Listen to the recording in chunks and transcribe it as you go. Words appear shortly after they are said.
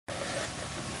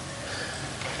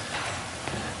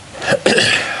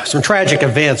Some tragic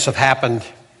events have happened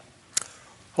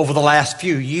over the last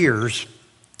few years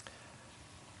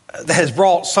that has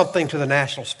brought something to the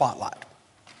national spotlight.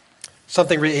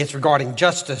 It's regarding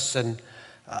justice, and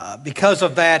because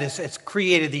of that, it's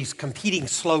created these competing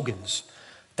slogans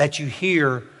that you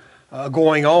hear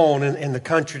going on in the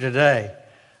country today,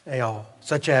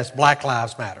 such as Black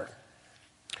Lives Matter,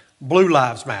 Blue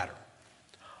Lives Matter,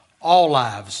 All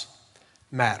Lives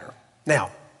Matter.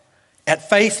 Now, at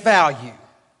face value,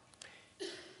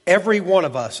 every one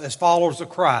of us as followers of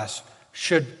Christ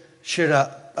should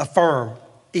affirm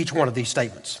each one of these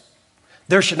statements.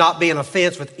 There should not be an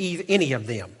offense with any of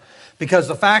them, because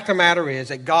the fact of the matter is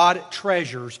that God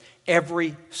treasures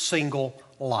every single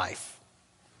life.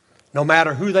 No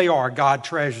matter who they are, God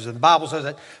treasures it. The Bible says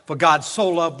that for God so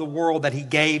loved the world that he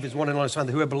gave his one and only Son,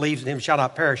 that whoever believes in him shall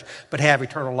not perish but have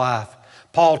eternal life.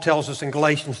 Paul tells us in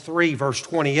Galatians 3, verse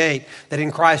 28, that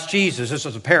in Christ Jesus, this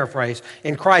is a paraphrase,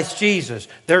 in Christ Jesus,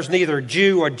 there's neither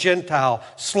Jew or Gentile,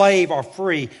 slave or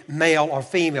free, male or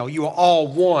female. You are all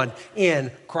one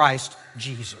in Christ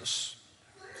Jesus.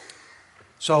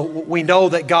 So we know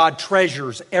that God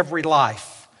treasures every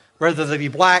life, whether they be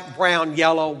black, brown,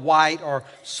 yellow, white, or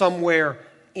somewhere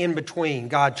in between.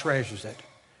 God treasures it.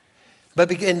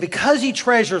 And because he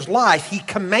treasures life, he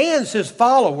commands his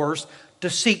followers to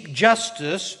seek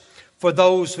justice for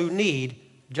those who need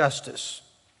justice.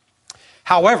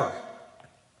 However,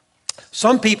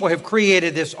 some people have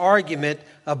created this argument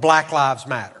of Black Lives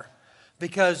Matter,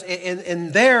 because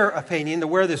in their opinion,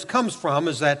 where this comes from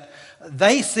is that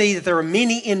they see that there are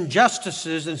many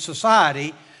injustices in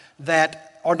society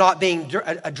that are not being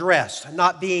addressed,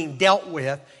 not being dealt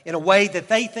with in a way that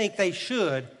they think they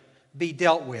should be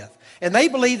dealt with. And they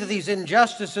believe that these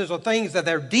injustices are things that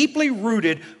they're deeply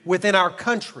rooted within our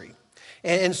country.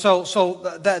 And so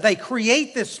they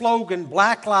create this slogan,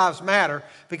 Black Lives Matter,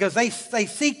 because they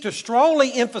seek to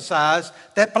strongly emphasize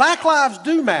that black lives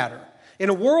do matter. In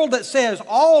a world that says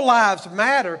all lives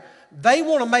matter, they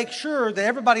want to make sure that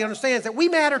everybody understands that we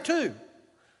matter too.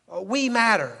 We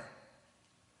matter.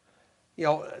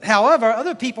 However,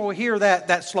 other people hear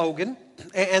that slogan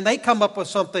and they come up with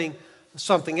something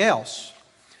else.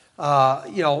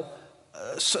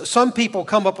 Some people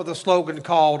come up with a slogan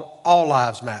called All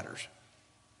Lives Matters.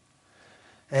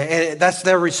 And that's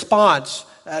their response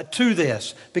to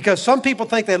this. Because some people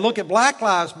think they look at Black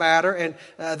Lives Matter and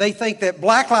they think that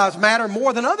Black lives matter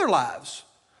more than other lives.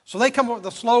 So they come up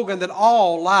with a slogan that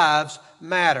all lives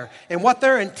matter. And what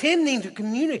they're intending to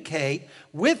communicate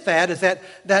with that is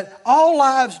that all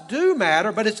lives do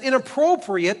matter, but it's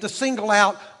inappropriate to single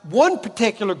out one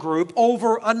particular group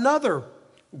over another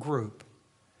group.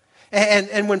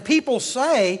 And when people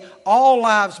say all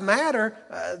lives matter,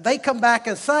 they come back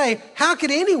and say, how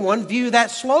could anyone view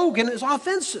that slogan as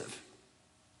offensive?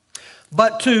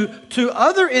 But to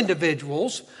other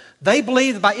individuals, they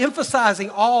believe that by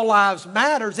emphasizing all lives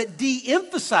matters, it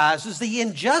de-emphasizes the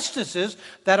injustices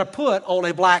that are put on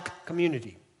a black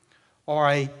community or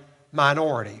a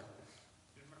minority.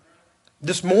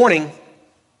 This morning,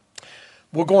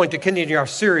 we're going to continue our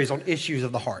series on issues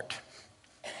of the heart.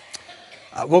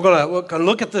 We're going to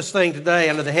look at this thing today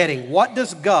under the heading, what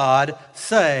does God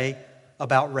say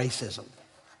about racism?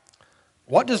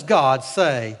 What does God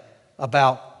say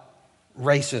about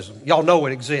racism? Y'all know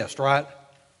it exists, right?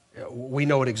 We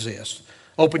know it exists.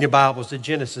 Open your Bibles to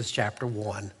Genesis chapter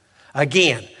 1.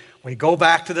 Again, we go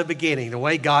back to the beginning, the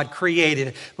way God created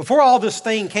it. Before all this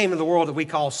thing came into the world that we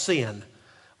call sin,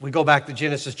 we go back to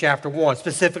Genesis chapter 1,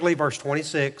 specifically verse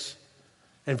 26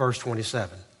 and verse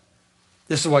 27.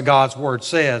 This is what God's word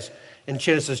says in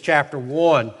Genesis chapter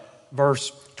 1,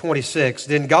 verse 26.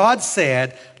 Then God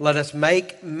said, let us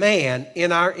make man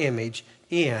in our image,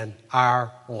 in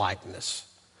our likeness.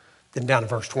 Then down to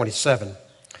verse 27.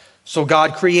 So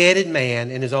God created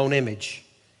man in his own image.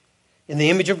 In the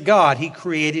image of God, he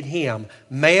created him.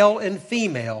 Male and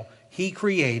female, he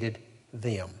created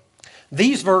them.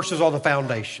 These verses are the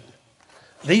foundation.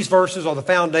 These verses are the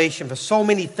foundation for so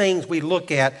many things we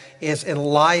look at as in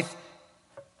life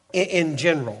in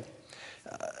general.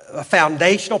 A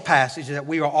foundational passage that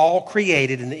we are all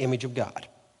created in the image of God.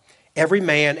 Every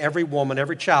man, every woman,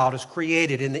 every child is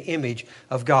created in the image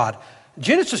of God.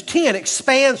 Genesis 10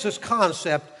 expands this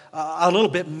concept a little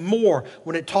bit more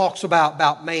when it talks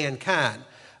about mankind.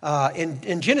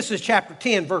 In Genesis chapter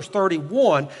 10, verse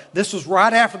 31, this was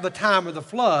right after the time of the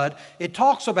flood. It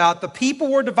talks about the people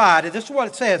were divided. This is what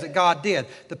it says that God did.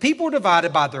 The people were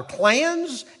divided by their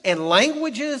clans and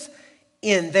languages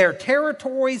in their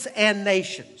territories and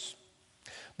nations.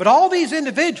 But all these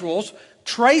individuals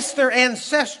trace their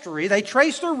ancestry, they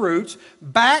trace their roots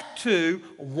back to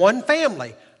one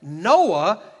family,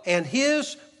 Noah and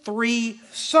his 3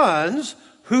 sons,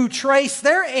 who trace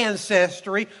their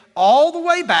ancestry all the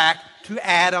way back to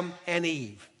Adam and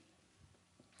Eve.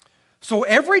 So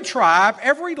every tribe,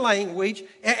 every language,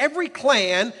 every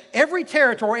clan, every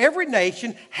territory, every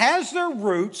nation has their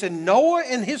roots in Noah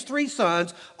and his 3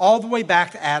 sons all the way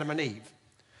back to Adam and Eve.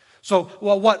 So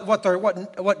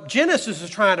what Genesis is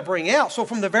trying to bring out, so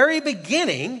from the very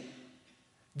beginning,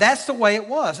 that's the way it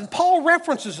was. And Paul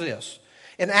references this.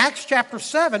 In Acts chapter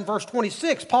 7, verse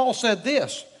 26, Paul said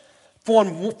this,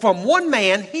 From one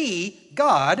man, he,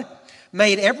 God,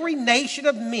 made every nation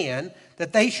of men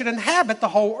that they should inhabit the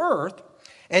whole earth,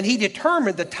 and he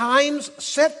determined the times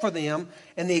set for them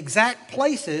and the exact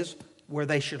places where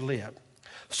they should live.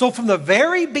 So from the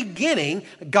very beginning,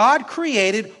 God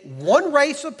created one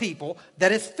race of people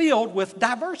that is filled with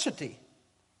diversity.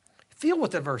 Filled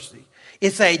with diversity.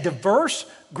 It's a diverse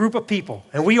group of people,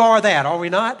 and we are that, are we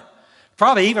not?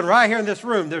 Probably even right here in this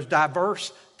room, there's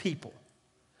diverse people.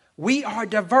 We are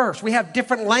diverse. We have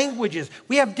different languages.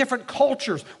 We have different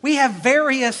cultures. We have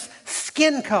various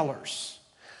skin colors.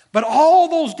 But all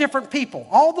those different people,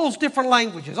 all those different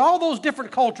languages, all those different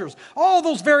cultures, all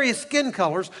those various skin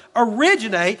colors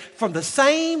originate from the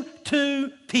same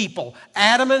 2 people,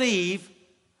 Adam and Eve.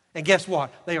 And guess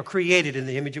what? They are created in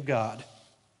the image of God.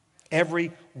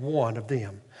 Every one of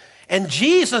them. And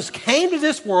Jesus came to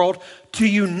this world to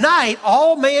unite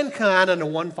all mankind under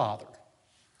one Father.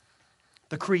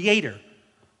 The creator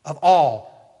of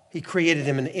all, he created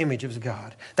them in the image of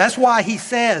God. That's why he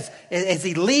says, as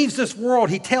he leaves this world,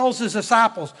 he tells his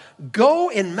disciples, go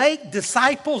and make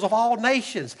disciples of all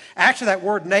nations. Actually, that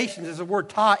word nations is the word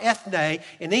ta ethne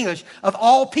in English, of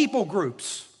all people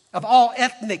groups, of all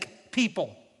ethnic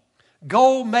people.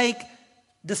 Go make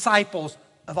disciples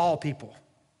of all people,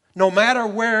 no matter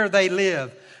where they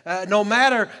live. No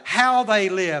matter how they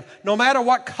live, no matter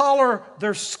what color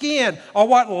their skin or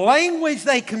what language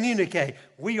they communicate,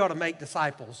 we ought to make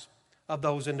disciples of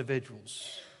those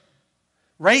individuals.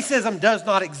 Racism does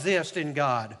not exist in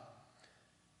God.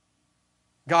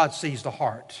 God sees the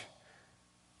heart.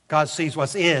 God sees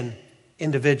what's in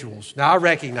individuals. Now, I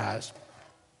recognize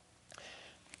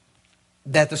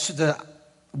that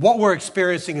what we're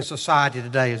experiencing in society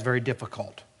today is very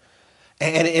difficult.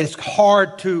 And it's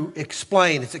hard to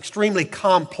explain. It's an extremely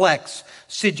complex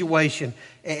situation,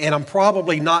 and I'm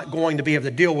probably not going to be able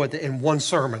to deal with it in one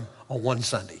sermon on one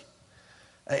Sunday.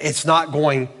 It's not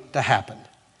going to happen.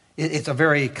 It's a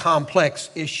very complex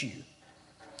issue.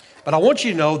 But I want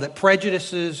you to know that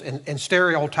prejudices and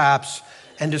stereotypes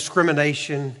and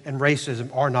discrimination and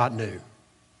racism are not new.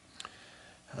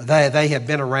 They have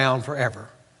been around forever.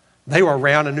 They were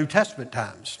around in New Testament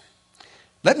times.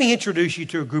 Let me introduce you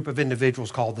to a group of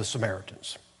individuals called the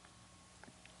Samaritans.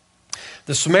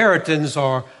 The Samaritans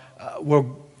were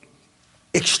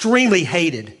extremely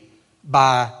hated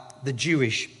by the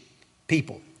Jewish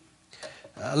people.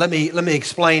 Let me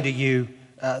explain to you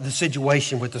the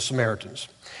situation with the Samaritans.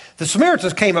 The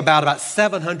Samaritans came about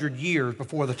 700 years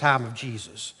before the time of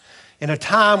Jesus, in a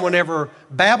time whenever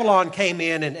Babylon came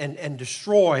in and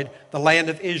destroyed the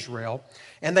land of Israel.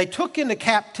 And they took into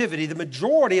captivity the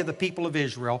majority of the people of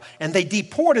Israel, and they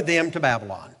deported them to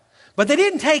Babylon. But they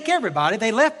didn't take everybody.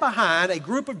 They left behind a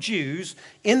group of Jews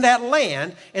in that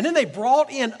land, and then they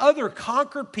brought in other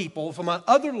conquered people from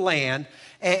another land,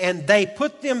 and they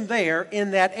put them there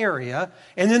in that area.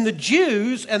 And then the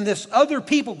Jews and this other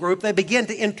people group, they began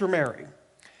to intermarry,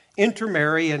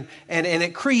 and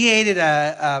it created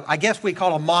I guess we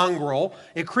call a mongrel.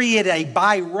 It created a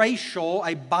biracial,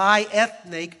 a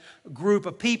bi-ethnic group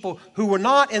of people who were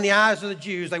not, in the eyes of the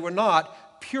Jews, they were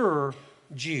not pure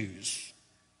Jews.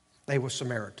 They were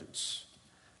Samaritans.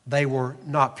 They were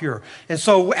not pure. And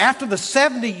so after the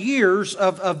 70 years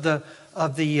of that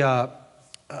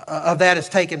has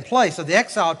taken place, of the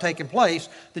exile had taken place,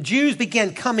 the Jews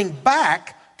began coming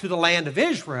back to the land of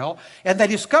Israel, and they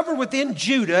discovered within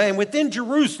Judah and within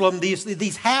Jerusalem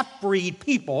these half-breed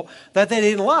people that they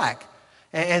didn't like.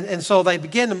 And so they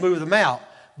began to move them out.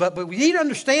 But we need to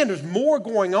understand there's more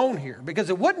going on here, because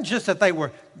it wasn't just that they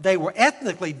were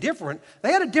ethnically different.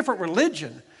 They had a different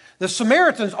religion. The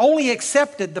Samaritans only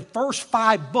accepted the first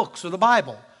 5 books of the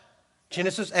Bible: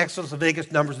 Genesis, Exodus,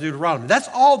 Leviticus, Numbers, Deuteronomy. That's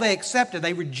all they accepted.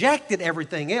 They rejected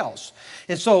everything else.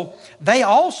 And so they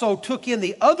also took in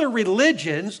the other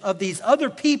religions of these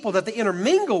other people that they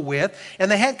intermingle with,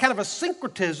 and they had kind of a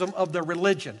syncretism of their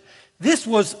religion.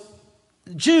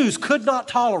 Jews could not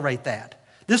tolerate that.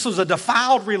 This was a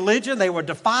defiled religion. They were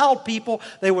defiled people.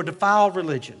 They were defiled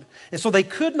religion. And so they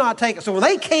could not take it. So when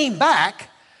they came back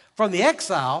from the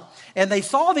exile, and they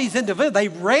saw these individuals. They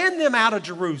ran them out of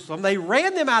Jerusalem. They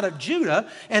ran them out of Judah,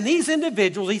 and these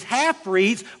individuals, these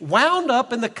half-breeds, wound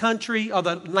up in the country or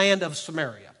the land of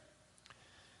Samaria.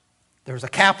 There was a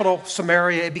capital,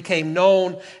 Samaria. It became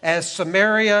known as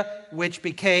Samaria, which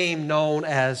became known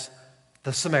as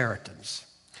the Samaritans.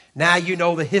 Now you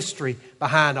know the history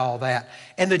behind all that.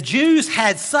 And the Jews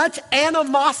had such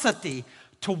animosity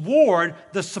toward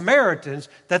the Samaritans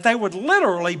that they would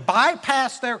literally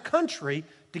bypass their country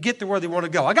to get to where they want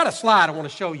to go. I got a slide I want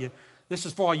to show you. This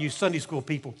is for all you Sunday school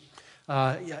people.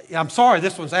 I'm sorry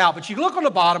this one's out, but you look on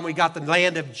the bottom, we got the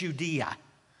land of Judea.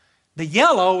 The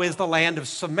yellow is the land of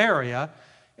Samaria,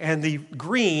 and the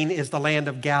green is the land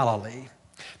of Galilee.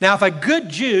 Now, if a good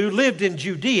Jew lived in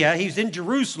Judea, he's in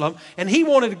Jerusalem, and he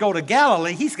wanted to go to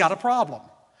Galilee, he's got a problem.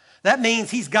 That means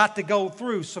he's got to go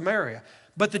through Samaria.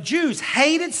 But the Jews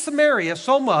hated Samaria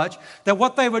so much that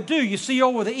what they would do, you see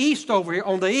over the east, over here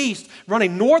on the east,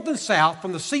 running north and south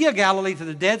from the Sea of Galilee to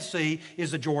the Dead Sea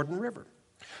is the Jordan River.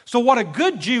 So what a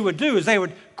good Jew would do is they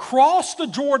would cross the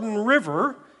Jordan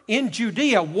River in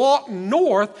Judea, walk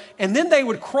north, and then they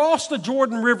would cross the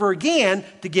Jordan River again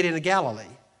to get into Galilee.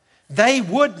 They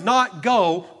would not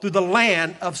go through the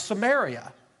land of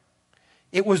Samaria.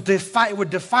 It would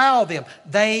defile them.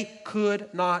 They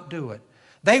could not do it.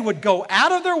 They would go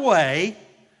out of their way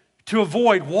to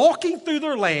avoid walking through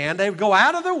their land. They would go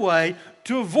out of their way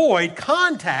to avoid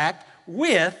contact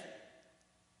with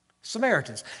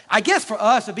Samaritans. I guess for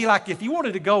us, it'd be like if you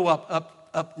wanted to go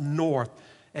up north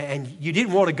and you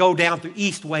didn't want to go down through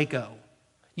East Waco,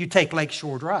 you take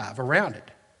Lakeshore Drive around it.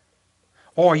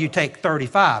 Or you take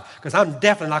 35, because I'm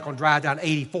definitely not going to drive down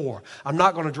 84. I'm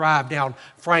not going to drive down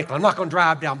Franklin. I'm not going to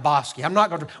drive down Bosque. I'm not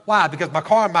going to. Why? Because my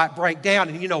car might break down,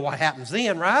 and you know what happens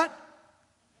then, right?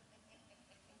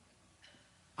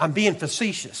 I'm being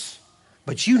facetious,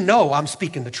 but you know I'm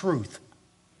speaking the truth.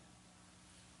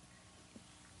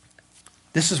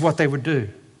 This is what they would do.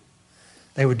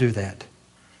 They would do that.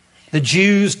 The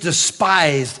Jews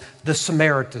despised the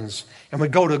Samaritans and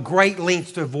would go to great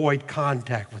lengths to avoid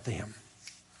contact with them.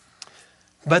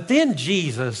 But then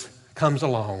Jesus comes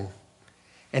along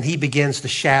and he begins to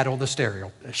shatter the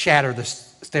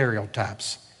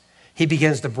stereotypes. He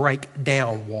begins to break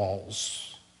down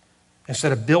walls.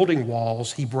 Instead of building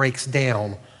walls, he breaks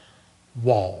down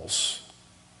walls.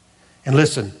 And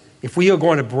listen, if we are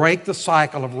going to break the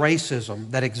cycle of racism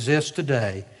that exists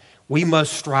today, we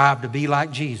must strive to be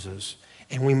like Jesus,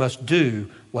 and we must do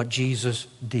what Jesus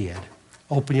did.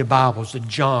 Open your Bibles to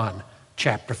John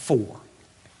chapter 4.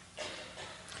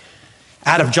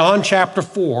 Out of John chapter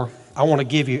 4, I want to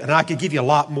give you, and I could give you a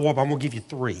lot more, but I'm going to give you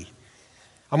 3.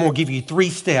 I'm going to give you 3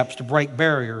 steps to break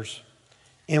barriers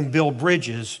and build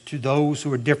bridges to those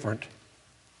who are different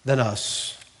than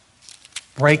us.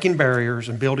 Breaking barriers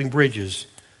and building bridges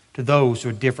to those who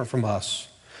are different from us.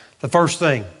 The first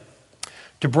thing,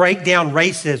 to break down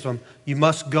racism, you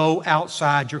must go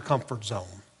outside your comfort zone.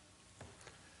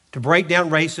 To break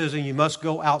down racism, you must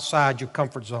go outside your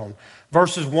comfort zone.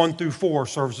 Verses 1 through 4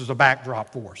 serves as a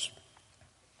backdrop for us.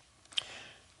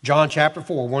 John chapter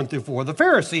 4, 1 through 4. The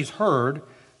Pharisees heard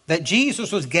that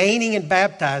Jesus was gaining and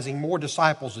baptizing more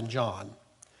disciples than John.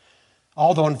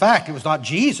 Although, in fact, it was not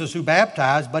Jesus who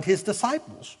baptized, but his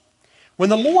disciples. When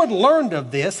the Lord learned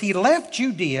of this, he left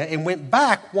Judea and went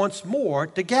back once more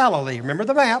to Galilee. Remember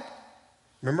the map?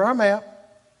 Remember our map?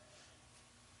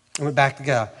 He went back to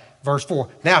Galilee. Verse 4.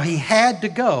 Now he had to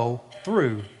go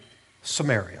through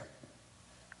Samaria.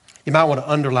 You might want to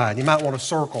underline. You might want to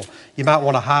circle. You might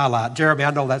want to highlight. Jeremy, I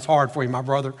know that's hard for you, my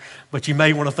brother, but you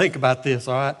may want to think about this,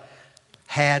 all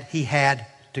right? He had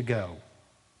to go.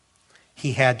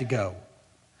 He had to go.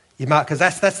 You might, because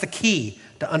that's the key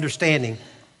to understanding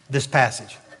this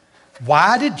passage.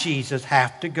 Why did Jesus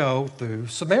have to go through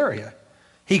Samaria?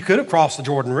 He could have crossed the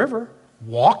Jordan River,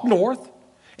 walked north,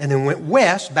 and then went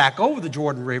west back over the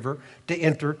Jordan River to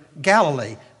enter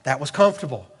Galilee. That was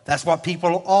comfortable. That's what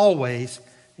people always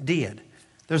did.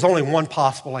 There's only one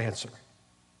possible answer.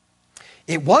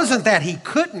 It wasn't that he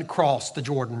couldn't cross the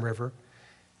Jordan River.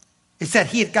 It's that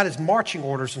he had got his marching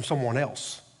orders from someone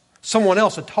else. Someone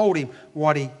else had told him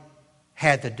what he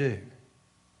had to do.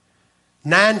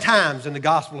 9 times in the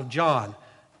Gospel of John,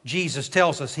 Jesus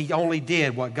tells us he only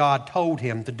did what God told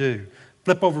him to do.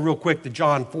 Flip over real quick to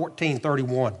John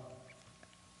 14:31.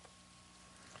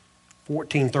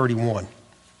 14:31.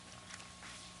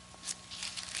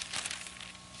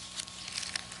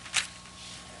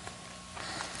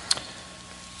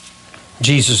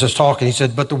 Jesus is talking. He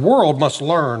said, but the world must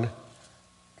learn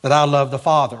that I love the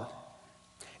Father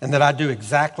and that I do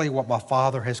exactly what my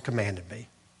Father has commanded me.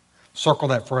 Circle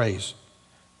that phrase.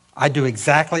 I do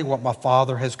exactly what my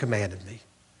Father has commanded me.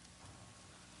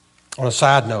 On a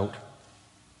side note,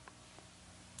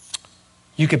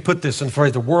 you can put this in the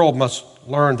phrase, the world must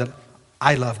learn that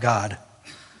I love God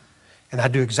and I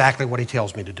do exactly what he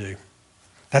tells me to do.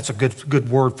 That's a good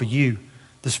word for you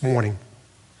this morning.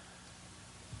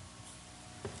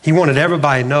 He wanted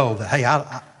everybody to know that, hey,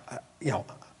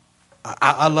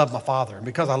 I love my Father. And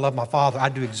because I love my Father, I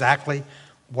do exactly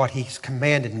what he's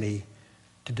commanded me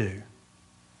to do.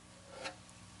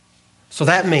 So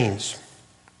that means,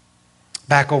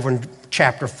 back over in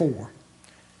chapter 4,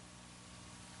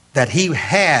 that he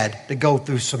had to go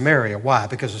through Samaria. Why?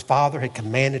 Because his Father had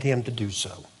commanded him to do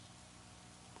so.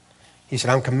 He said,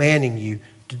 I'm commanding you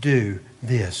to do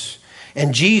this.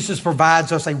 And Jesus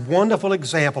provides us a wonderful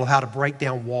example of how to break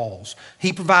down walls.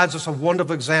 He provides us a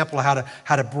wonderful example of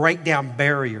how to break down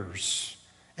barriers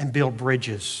and build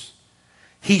bridges.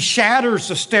 He shatters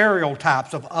the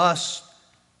stereotypes of us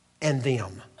and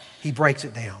them. He breaks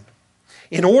it down.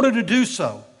 In order to do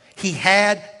so, he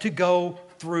had to go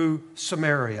through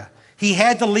Samaria. He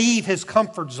had to leave his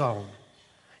comfort zone.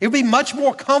 It would be much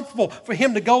more comfortable for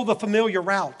him to go the familiar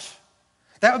route.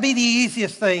 That would be the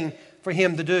easiest thing for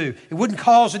him to do. It wouldn't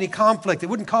cause any conflict. It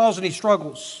wouldn't cause any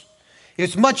struggles.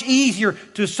 It's much easier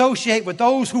to associate with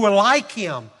those who are like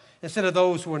him instead of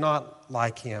those who are not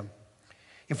like him.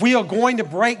 If we are going to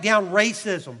break down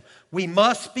racism, we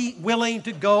must be willing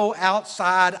to go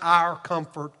outside our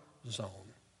comfort zone.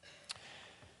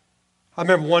 I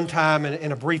remember one time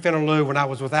in a brief interlude when I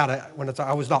was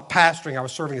I was not pastoring, I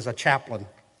was serving as a chaplain.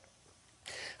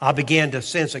 I began to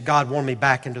sense that God wanted me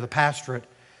back into the pastorate.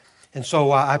 And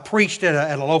so I preached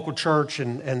at a local church,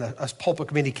 and a pulpit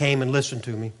committee came and listened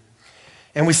to me.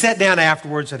 And we sat down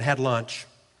afterwards and had lunch.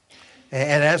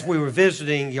 And as we were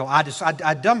visiting,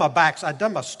 I'd done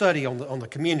my study on the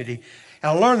community,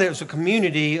 and I learned that it was a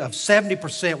community of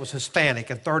 70% was Hispanic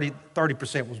and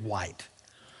 30% was white.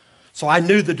 So I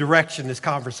knew the direction this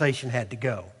conversation had to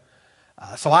go.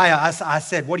 So I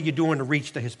said, what are you doing to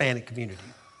reach the Hispanic community?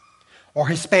 Are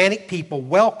Hispanic people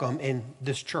welcome in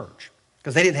this church?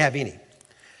 Because they didn't have any.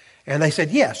 And they said,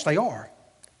 yes, they are.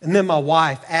 And then my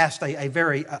wife asked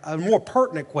a more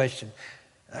pertinent question,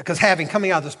 because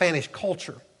coming out of the Spanish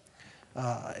culture,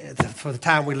 for the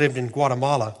time we lived in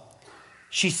Guatemala,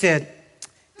 she said,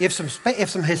 if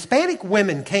some Hispanic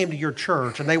women came to your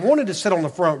church and they wanted to sit on the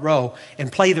front row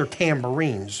and play their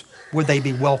tambourines, would they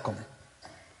be welcome?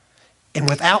 And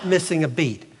without missing a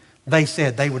beat, they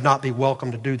said they would not be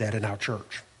welcome to do that in our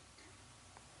church.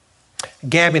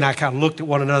 Gabby and I kind of looked at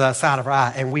one another outside of our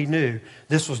eye, and we knew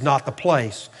this was not the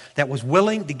place that was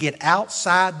willing to get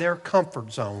outside their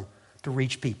comfort zone to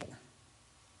reach people.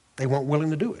 They weren't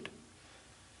willing to do it.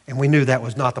 And we knew that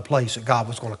was not the place that God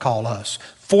was going to call us.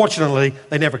 Fortunately,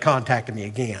 they never contacted me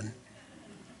again.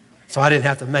 So I didn't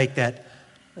have to make that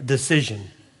decision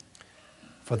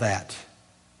for that.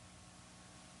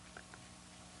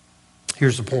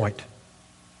 Here's the point.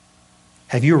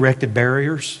 Have you erected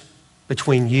barriers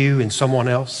between you and someone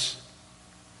else?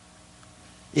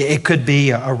 It could be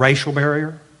a racial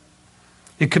barrier.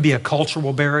 It could be a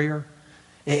cultural barrier.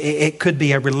 It could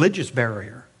be a religious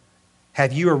barrier.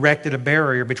 Have you erected a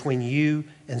barrier between you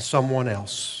and someone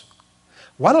else?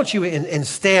 Why don't you,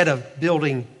 instead of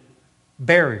building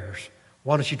barriers,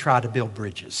 why don't you try to build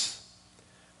bridges?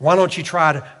 Why don't you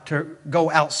try to go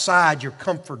outside your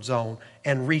comfort zone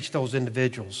and reach those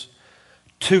individuals?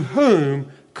 To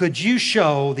whom could you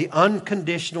show the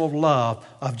unconditional love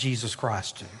of Jesus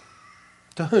Christ to?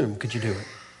 To whom could you do it?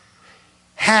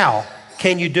 How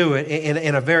can you do it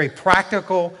in a very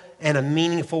practical and a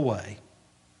meaningful way?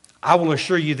 I will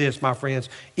assure you this, my friends,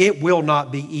 it will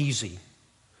not be easy,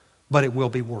 but it will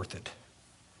be worth it.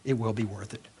 It will be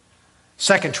worth it.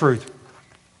 Second truth,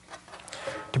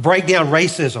 to break down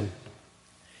racism,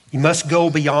 you must go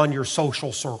beyond your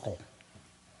social circle.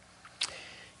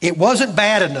 It wasn't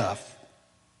bad enough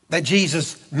that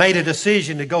Jesus made a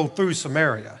decision to go through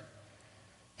Samaria.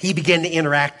 He began to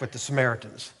interact with the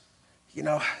Samaritans.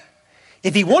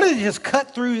 If he wanted to just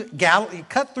cut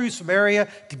through Samaria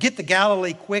to get to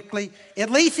Galilee quickly,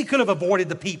 at least he could have avoided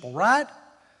the people, right?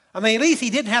 I mean, at least he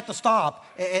didn't have to stop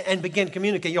and begin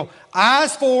communicating.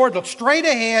 Eyes forward, look straight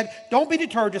ahead, don't be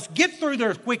deterred, just get through there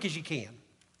as quick as you can.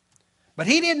 But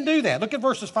he didn't do that. Look at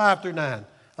verses 5 through 9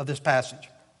 of this passage.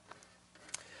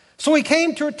 So he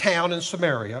came to a town in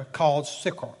Samaria called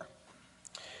Sychar,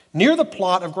 near the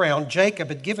plot of ground Jacob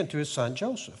had given to his son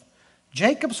Joseph.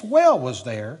 Jacob's well was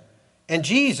there, and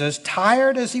Jesus,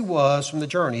 tired as he was from the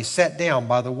journey, sat down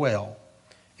by the well.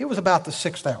 It was about the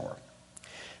 6th hour.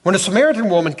 When a Samaritan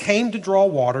woman came to draw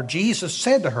water, Jesus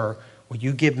said to her, "Will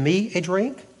you give me a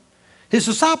drink?" His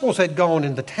disciples had gone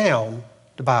into town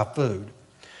to buy food.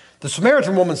 The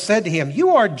Samaritan woman said to him, "You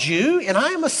are a Jew, and I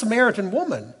am a Samaritan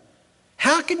woman.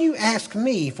 How can you ask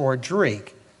me for a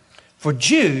drink? For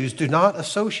Jews do not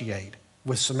associate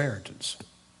with Samaritans."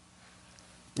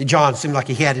 John seemed like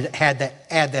he had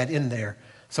to add that in there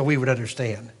so we would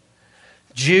understand.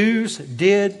 Jews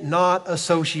did not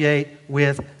associate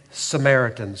with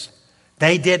Samaritans.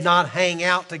 They did not hang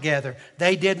out together.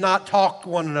 They did not talk to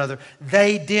one another.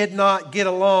 They did not get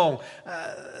along.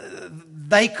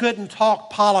 They couldn't talk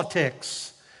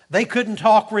politics. They couldn't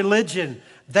talk religion.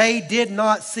 They did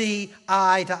not see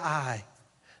eye to eye.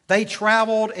 They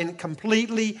traveled in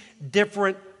completely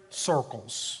different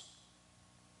circles.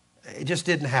 It just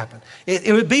didn't happen.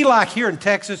 It would be like here in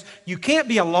Texas, you can't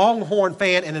be a Longhorn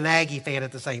fan and an Aggie fan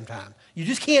at the same time. You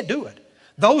just can't do it.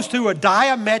 Those two are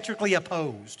diametrically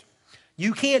opposed.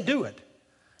 You can't do it.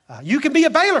 You can be a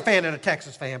Baylor fan and a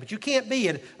Texas fan, but you can't be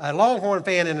a Longhorn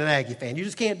fan and an Aggie fan. You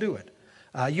just can't do it.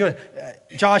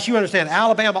 Josh, you understand,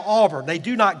 Alabama, Auburn, they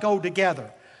do not go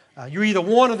together. You're either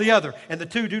one or the other, and the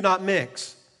two do not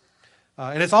mix.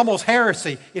 And it's almost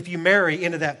heresy if you marry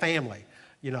into that family.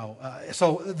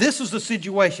 So this is the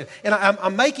situation. And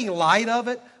I'm making light of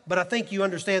it, but I think you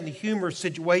understand the humorous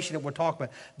situation that we're talking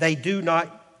about. They do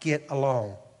not get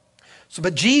along.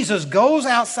 But Jesus goes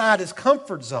outside his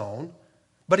comfort zone,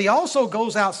 but he also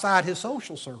goes outside his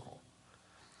social circle.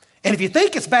 And if you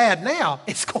think it's bad now,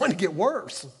 it's going to get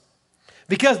worse.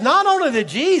 Because not only did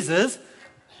Jesus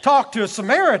talk to a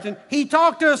Samaritan, he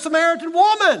talked to a Samaritan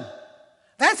woman.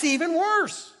 That's even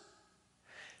worse.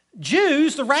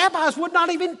 Jews, the rabbis would not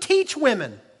even teach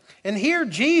women. And here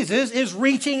Jesus is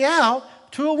reaching out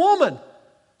to a woman.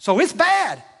 So it's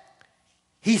bad.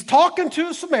 He's talking to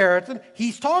a Samaritan.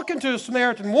 He's talking to a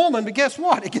Samaritan woman, but guess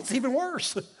what? It gets even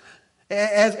worse.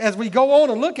 As we go on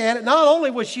and look at it, not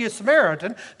only was she a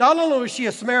Samaritan, not only was she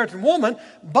a Samaritan woman,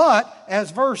 but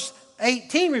as verse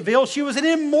 18 reveals, she was an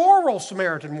immoral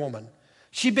Samaritan woman.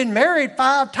 She'd been married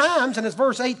 5 times, and as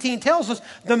verse 18 tells us,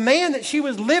 the man that she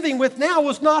was living with now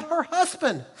was not her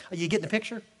husband. Are you getting the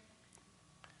picture?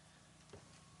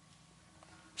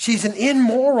 She's an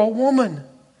immoral woman.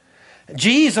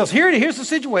 Jesus, here's the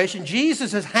situation.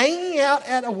 Jesus is hanging out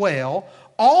at a well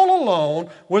all alone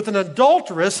with an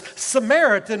adulterous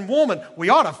Samaritan woman. We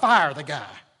ought to fire the guy.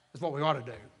 That's what we ought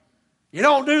to do. You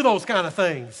don't do those kind of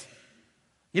things.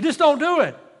 You just don't do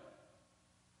it.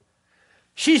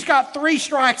 She's got 3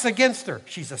 strikes against her.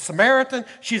 She's a Samaritan,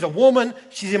 she's a woman,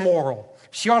 she's immoral.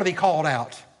 She ought to be called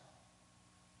out.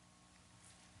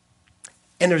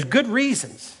 And there's good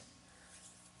reasons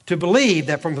to believe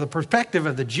that from the perspective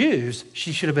of the Jews,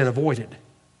 she should have been avoided.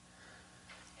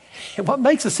 And what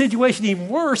makes the situation even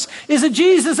worse is that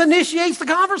Jesus initiates the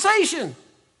conversation.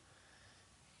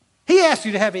 He asked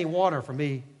you to have any water for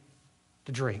me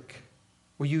to drink.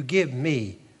 Will you give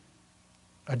me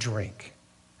a drink?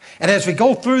 And as we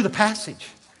go through the passage,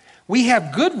 we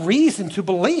have good reason to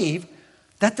believe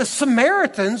that the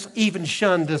Samaritans even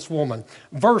shunned this woman.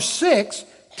 Verse 6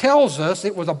 tells us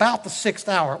it was about the 6th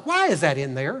hour. Why is that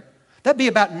in there? That'd be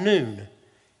about noon.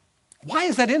 Why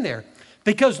is that in there?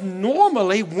 Because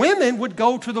normally women would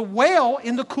go to the well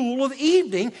in the cool of the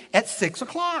evening at 6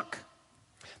 o'clock.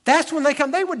 That's when they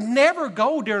come. They would never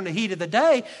go during the heat of the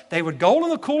day. They would go in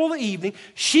the cool of the evening.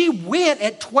 She went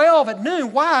at 12 at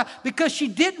noon. Why? Because she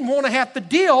didn't want to have to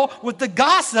deal with the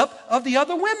gossip of the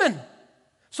other women.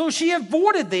 So she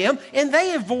avoided them, and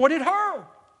they avoided her.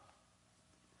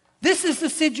 This is the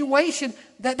situation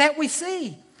that we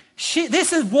see.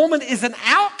 This woman is an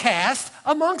outcast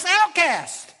amongst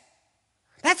outcasts.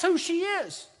 That's who she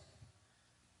is.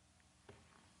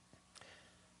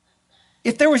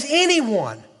 If there was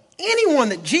anyone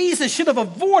that Jesus should have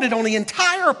avoided on the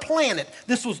entire planet,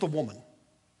 this was the woman.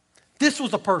 This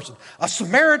was the person. A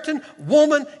Samaritan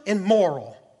woman,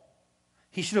 immoral.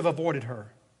 He should have avoided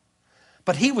her.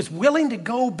 But he was willing to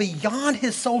go beyond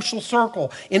his social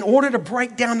circle in order to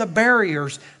break down the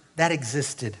barriers that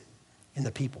existed in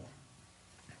the people.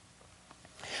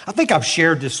 I think I've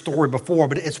shared this story before,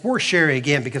 but it's worth sharing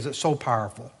again because it's so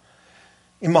powerful.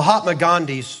 In Mahatma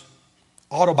Gandhi's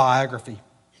autobiography,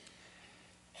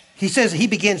 he says he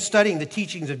began studying the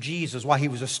teachings of Jesus while he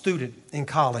was a student in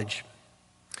college.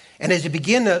 And as he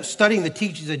began studying the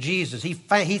teachings of Jesus, he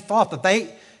thought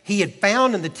that he had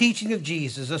found in the teaching of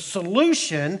Jesus a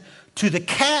solution to the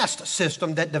caste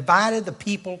system that divided the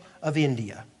people of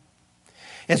India.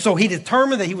 And so he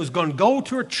determined that he was going to go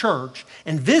to a church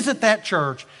and visit that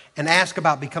church and ask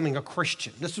about becoming a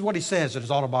Christian. This is what he says in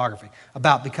his autobiography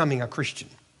about becoming a Christian.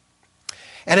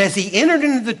 And as he entered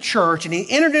into the church and he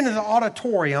entered into the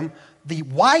auditorium, the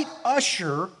white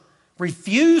usher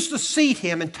refused to seat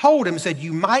him and told him, said,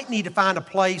 you might need to find a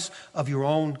place of your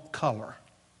own color.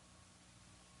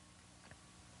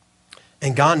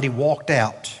 And Gandhi walked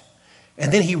out.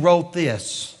 And then he wrote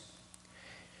this: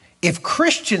 if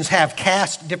Christians have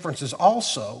caste differences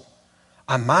also,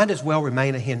 I might as well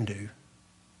remain a Hindu.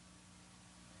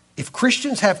 If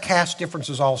Christians have caste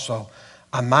differences also,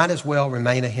 I might as well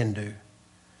remain a Hindu.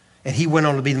 And he went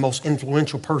on to be the most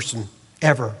influential person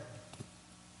ever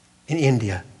in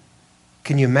India.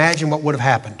 Can you imagine what would have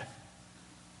happened?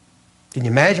 Can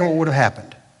you imagine what would have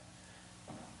happened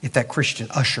if that Christian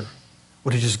usher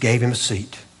would have just gave him a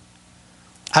seat?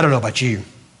 I don't know about you.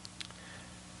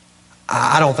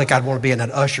 I don't think I'd want to be in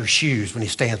that usher's shoes when he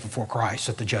stands before Christ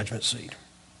at the judgment seat.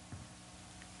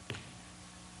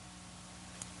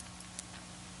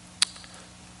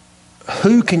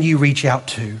 Who can you reach out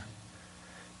to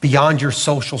beyond your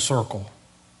social circle?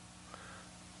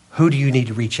 Who do you need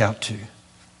to reach out to?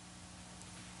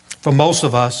 For most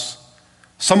of us,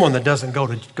 someone that doesn't go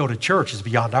to church is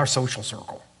beyond our social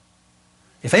circle.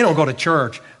 If they don't go to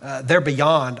church, they're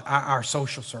beyond our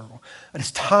social circle. But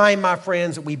it's time, my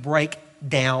friends, that we break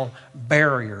down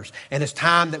barriers. And it's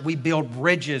time that we build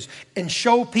bridges and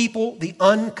show people the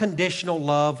unconditional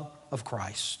love of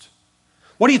Christ.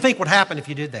 What do you think would happen if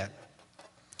you did that?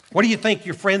 What do you think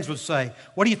your friends would say?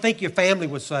 What do you think your family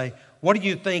would say? What do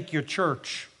you think your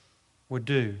church would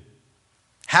do?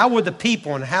 How would the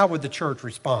people and how would the church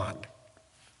respond?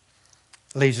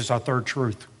 Leads us our third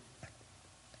truth.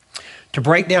 To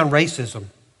break down racism,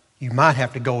 you might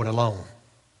have to go it alone.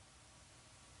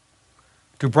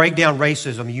 To break down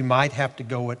racism, you might have to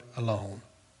go it alone.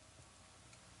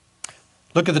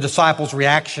 Look at the disciples'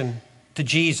 reaction to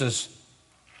Jesus.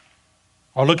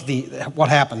 Or look at what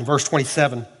happened, verse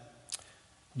 27.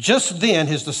 Just then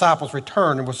his disciples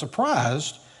returned and were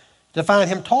surprised to find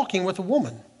him talking with a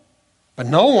woman. But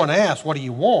no one asked, what do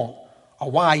you want?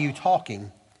 Or why are you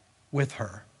talking with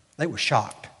her? They were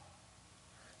shocked.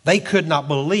 They could not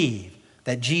believe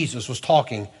that Jesus was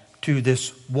talking to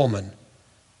this woman.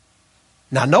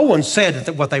 Now, no one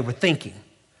said what they were thinking,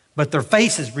 but their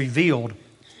faces revealed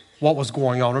what was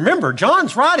going on. Remember,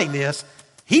 John's writing this.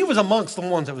 He was amongst the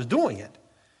ones that was doing it.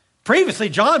 Previously,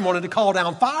 John wanted to call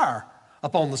down fire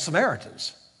upon the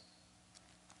Samaritans.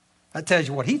 That tells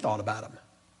you what he thought about them.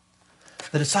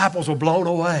 The disciples were blown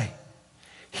away.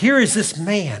 Here is this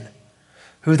man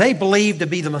who they believed to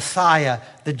be the Messiah,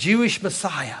 the Jewish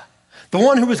Messiah, the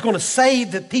one who was going to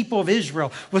save the people of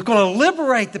Israel, was going to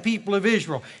liberate the people of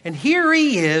Israel. And here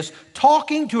he is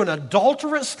talking to an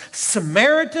adulterous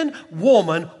Samaritan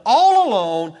woman all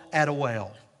alone at a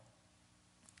well.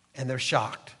 And they're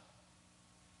shocked.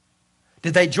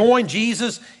 Did they join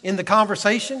Jesus in the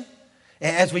conversation?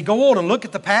 As we go on and look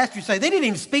at the passage, you say they didn't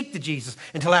even speak to Jesus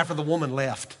until after the woman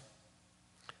left.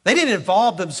 They didn't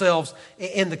involve themselves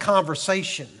in the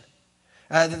conversation.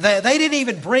 They didn't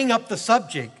even bring up the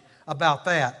subject about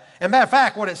that. As a matter of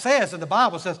fact, what it says in the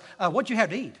Bible says, what'd you have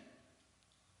to eat?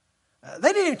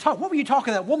 They didn't even talk. What were you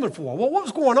talking to that woman for? Well, what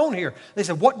was going on here? They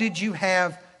said, what did you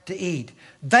have to eat?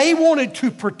 They wanted to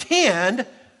pretend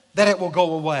that it will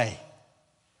go away.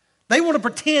 They want to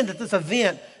pretend that this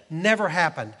event never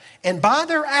happened. And by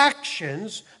their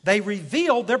actions, they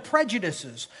revealed their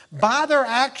prejudices. By their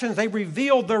actions, they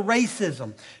revealed their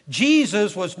racism.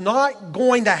 Jesus was not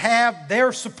going to have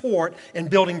their support in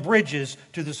building bridges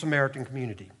to the Samaritan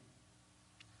community.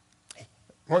 It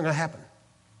wasn't going to happen.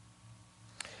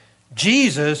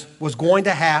 Jesus was going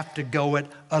to have to go it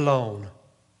alone.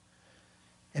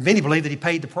 And many believe that he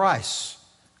paid the price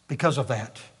because of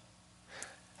that.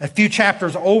 A few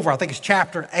chapters over, I think it's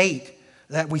chapter 8,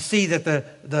 that we see that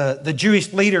the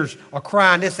Jewish leaders are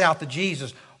crying this out to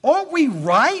Jesus. Aren't we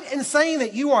right in saying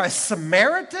that you are a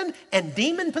Samaritan and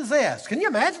demon-possessed? Can you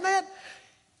imagine that?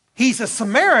 He's a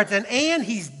Samaritan and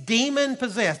he's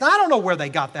demon-possessed. Now, I don't know where they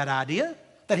got that idea,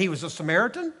 that he was a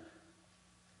Samaritan.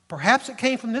 Perhaps it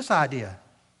came from this idea.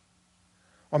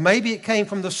 Or maybe it came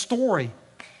from the story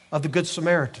of the Good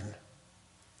Samaritan.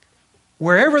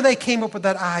 Wherever they came up with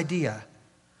that idea,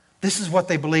 this is what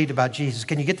they believed about Jesus.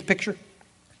 Can you get the picture?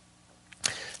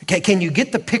 Okay, can you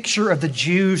get the picture of the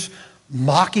Jews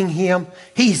mocking him?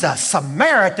 He's a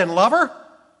Samaritan lover.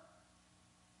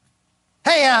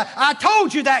 Hey, I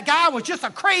told you that guy was just a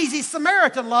crazy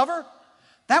Samaritan lover.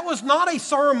 That was not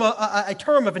a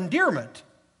term of endearment.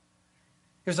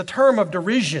 It was a term of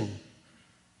derision.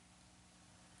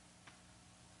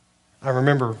 I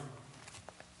remember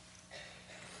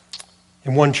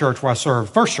in one church where I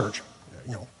served, First Church,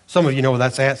 some of you know where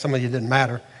that's at, some of you didn't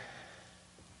matter.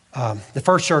 The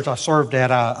first church I served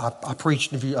at, I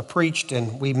preached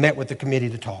and we met with the committee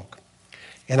to talk.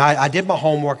 And I did my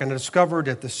homework and I discovered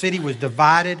that the city was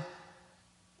divided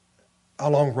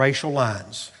along racial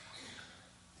lines.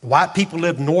 The white people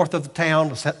lived north of the town,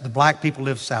 the black people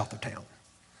lived south of town.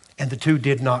 And the two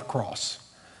did not cross.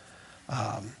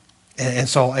 And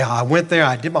so I went there,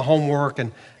 I did my homework,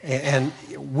 and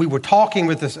we were talking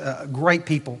with this great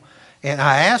people. And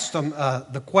I asked them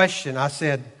the question, I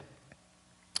said,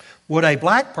 would a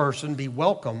black person be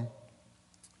welcome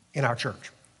in our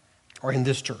church or in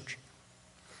this church?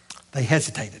 They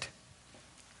hesitated.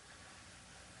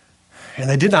 And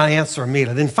they did not answer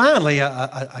immediately. Then finally,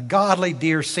 a godly,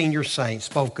 dear senior saint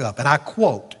spoke up, and I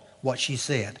quote what she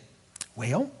said.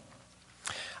 Well,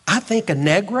 I think a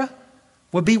negra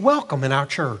would be welcome in our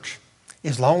church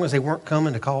as long as they weren't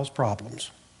coming to cause problems.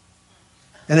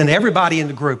 And then everybody in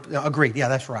the group agreed, yeah,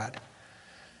 that's right.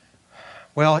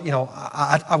 Well, you know,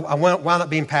 I wound up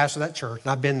being pastor of that church,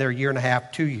 and I've been there a year and a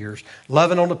half, 2 years,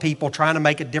 loving on the people, trying to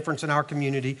make a difference in our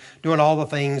community, doing all the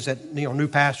things that, you know, new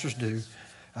pastors do,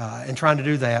 and trying to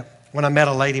do that when I met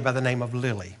a lady by the name of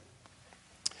Lily.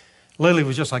 Lily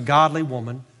was just a godly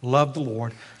woman, loved the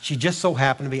Lord. She just so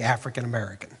happened to be African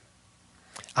American.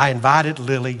 I invited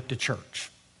Lily to church.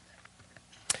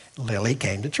 Lily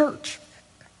came to church.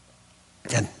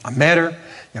 And I met her,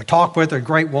 talked with her, a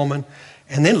great woman.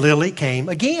 And then Lily came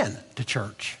again to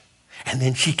church. And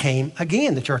then she came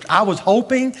again to church. I was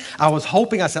hoping,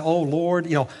 I said, oh, Lord,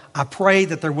 I pray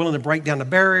that they're willing to break down the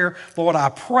barrier. Lord, I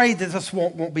pray that this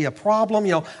won't be a problem.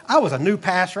 I was a new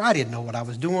pastor. I didn't know what I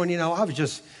was doing. I was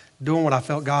just doing what I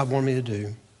felt God wanted me to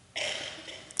do.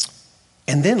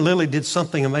 And then Lily did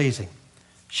something amazing.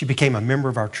 She became a member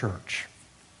of our church.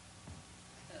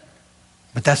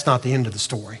 But that's not the end of the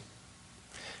story.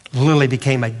 Lily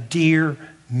became a dear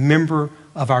member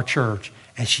of our church,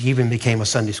 and she even became a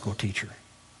Sunday school teacher.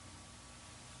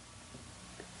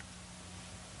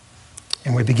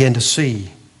 And we began to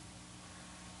see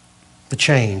the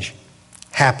change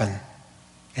happen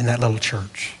in that little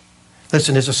church.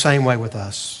 Listen, it's the same way with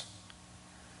us.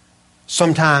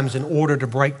 Sometimes in order to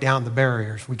break down the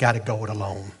barriers, we got to go it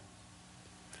alone.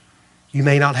 You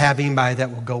may not have anybody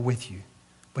that will go with you,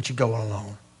 but you go it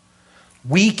alone.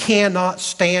 We cannot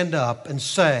stand up and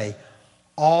say,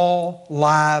 all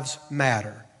lives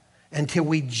matter until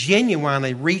we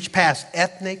genuinely reach past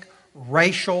ethnic,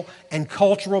 racial, and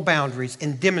cultural boundaries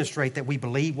and demonstrate that we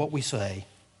believe what we say.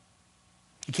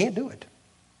 You can't do it.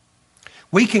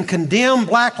 We can condemn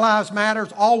Black Lives Matter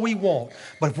all we want,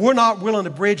 but if we're not willing to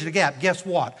bridge the gap, guess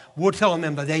what? We're telling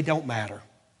them that they don't matter.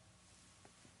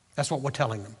 That's what we're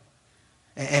telling them.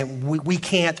 And we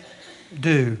can't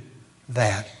do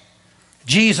that.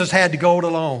 Jesus had to go it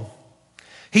alone.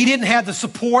 He didn't have the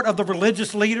support of the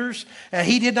religious leaders.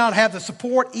 He did not have the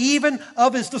support even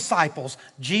of his disciples.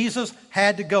 Jesus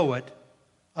had to go it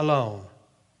alone.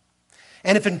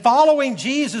 And if in following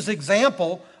Jesus'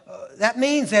 example, that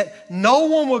means that no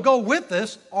one will go with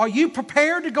us, are you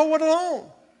prepared to go it alone?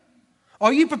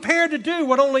 Are you prepared to do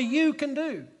what only you can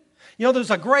do?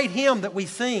 There's a great hymn that we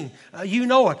sing. You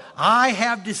know it. I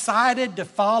have decided to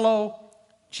follow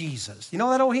Jesus. You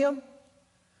know that old hymn?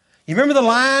 You remember the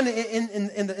line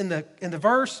in the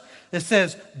verse that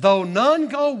says, though none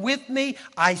go with me,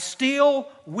 I still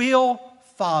will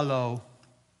follow.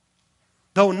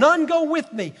 Though none go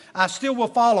with me, I still will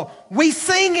follow. We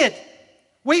sing it.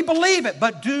 We believe it.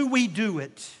 But do we do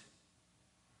it?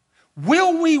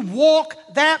 Will we walk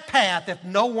that path if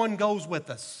no one goes with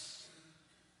us?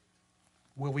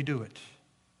 Will we do it?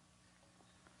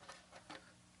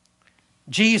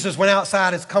 Jesus went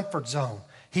outside his comfort zone.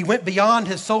 He went beyond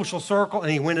his social circle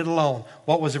and he went it alone.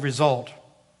 What was the result?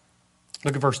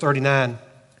 Look at verse 39.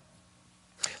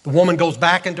 The woman goes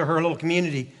back into her little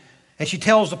community and she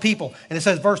tells the people, and it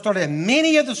says, verse 39,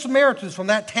 many of the Samaritans from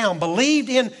that town believed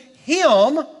in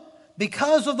him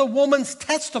because of the woman's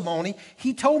testimony.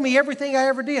 He told me everything I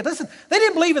ever did. Listen, they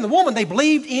didn't believe in the woman, they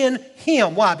believed in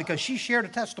him. Why? Because she shared a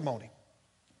testimony.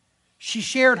 She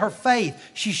shared her faith.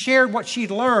 She shared what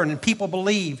she'd learned, and people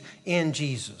believe in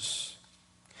Jesus.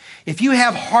 If you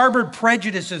have harbored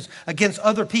prejudices against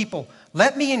other people,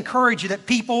 let me encourage you that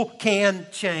people can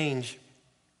change.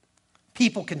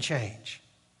 People can change.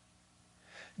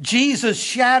 Jesus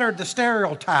shattered the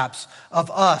stereotypes of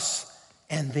us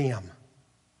and them.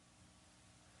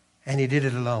 And he did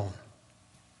it alone.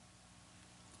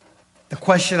 The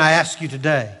question I ask you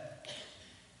today,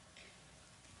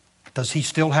 does he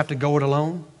still have to go it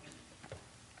alone?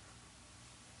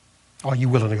 Or are you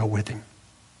willing to go with him?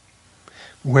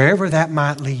 Wherever that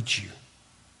might lead you,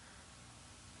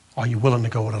 are you willing to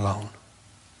go it alone?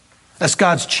 That's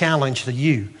God's challenge to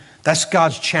you. That's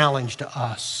God's challenge to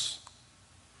us.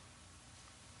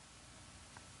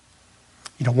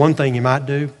 You know, one thing you might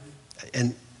do,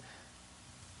 and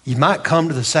you might come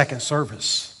to the second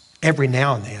service every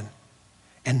now and then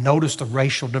and notice the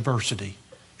racial diversity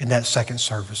in that second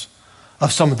service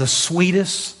of some of the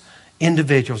sweetest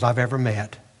individuals I've ever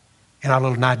met in our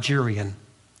little Nigerian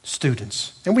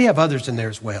students. And we have others in there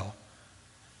as well.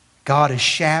 God is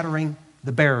shattering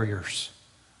the barriers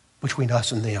between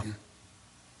us and them.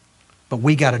 But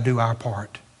we got to do our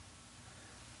part.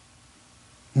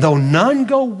 Though none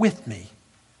go with me,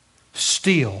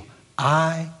 still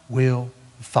I will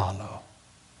follow.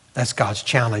 That's God's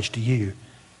challenge to you,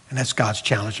 and that's God's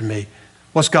challenge to me.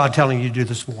 What's God telling you to do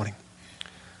this morning?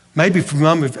 Maybe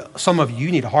for some of you,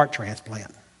 you need a heart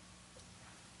transplant.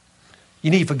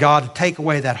 You need for God to take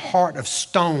away that heart of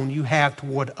stone you have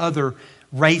toward other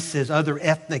races, other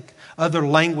ethnic, other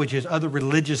languages, other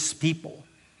religious people.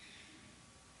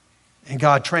 And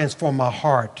God, transform my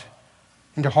heart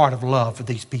into a heart of love for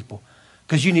these people.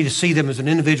 Because you need to see them as an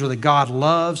individual that God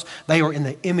loves. They are in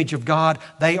the image of God.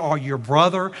 They are your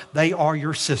brother. They are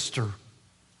your sister.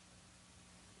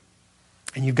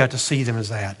 And you've got to see them as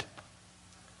that.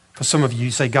 For some of you,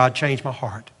 you say, God, change my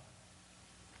heart.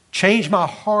 Change my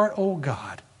heart, oh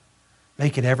God.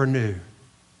 Make it ever new.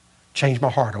 Change my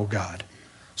heart, oh God.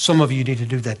 Some of you need to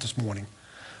do that this morning.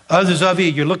 Others of you,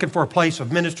 you're looking for a place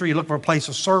of ministry. You're looking for a place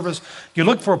of service. You're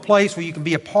looking for a place where you can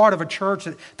be a part of a church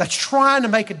that's trying to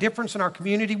make a difference in our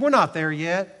community. We're not there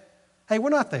yet. Hey, we're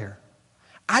not there.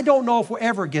 I don't know if we'll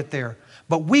ever get there,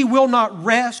 but we will not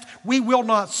rest. We will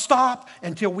not stop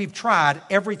until we've tried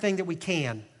everything that we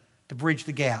can to bridge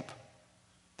the gap,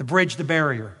 to bridge the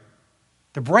barrier,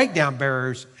 to break down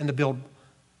barriers, and to build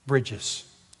bridges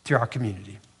to our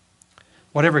community.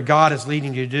 Whatever God is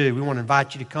leading you to do, we want to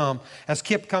invite you to come. As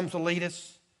Kip comes to lead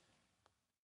us,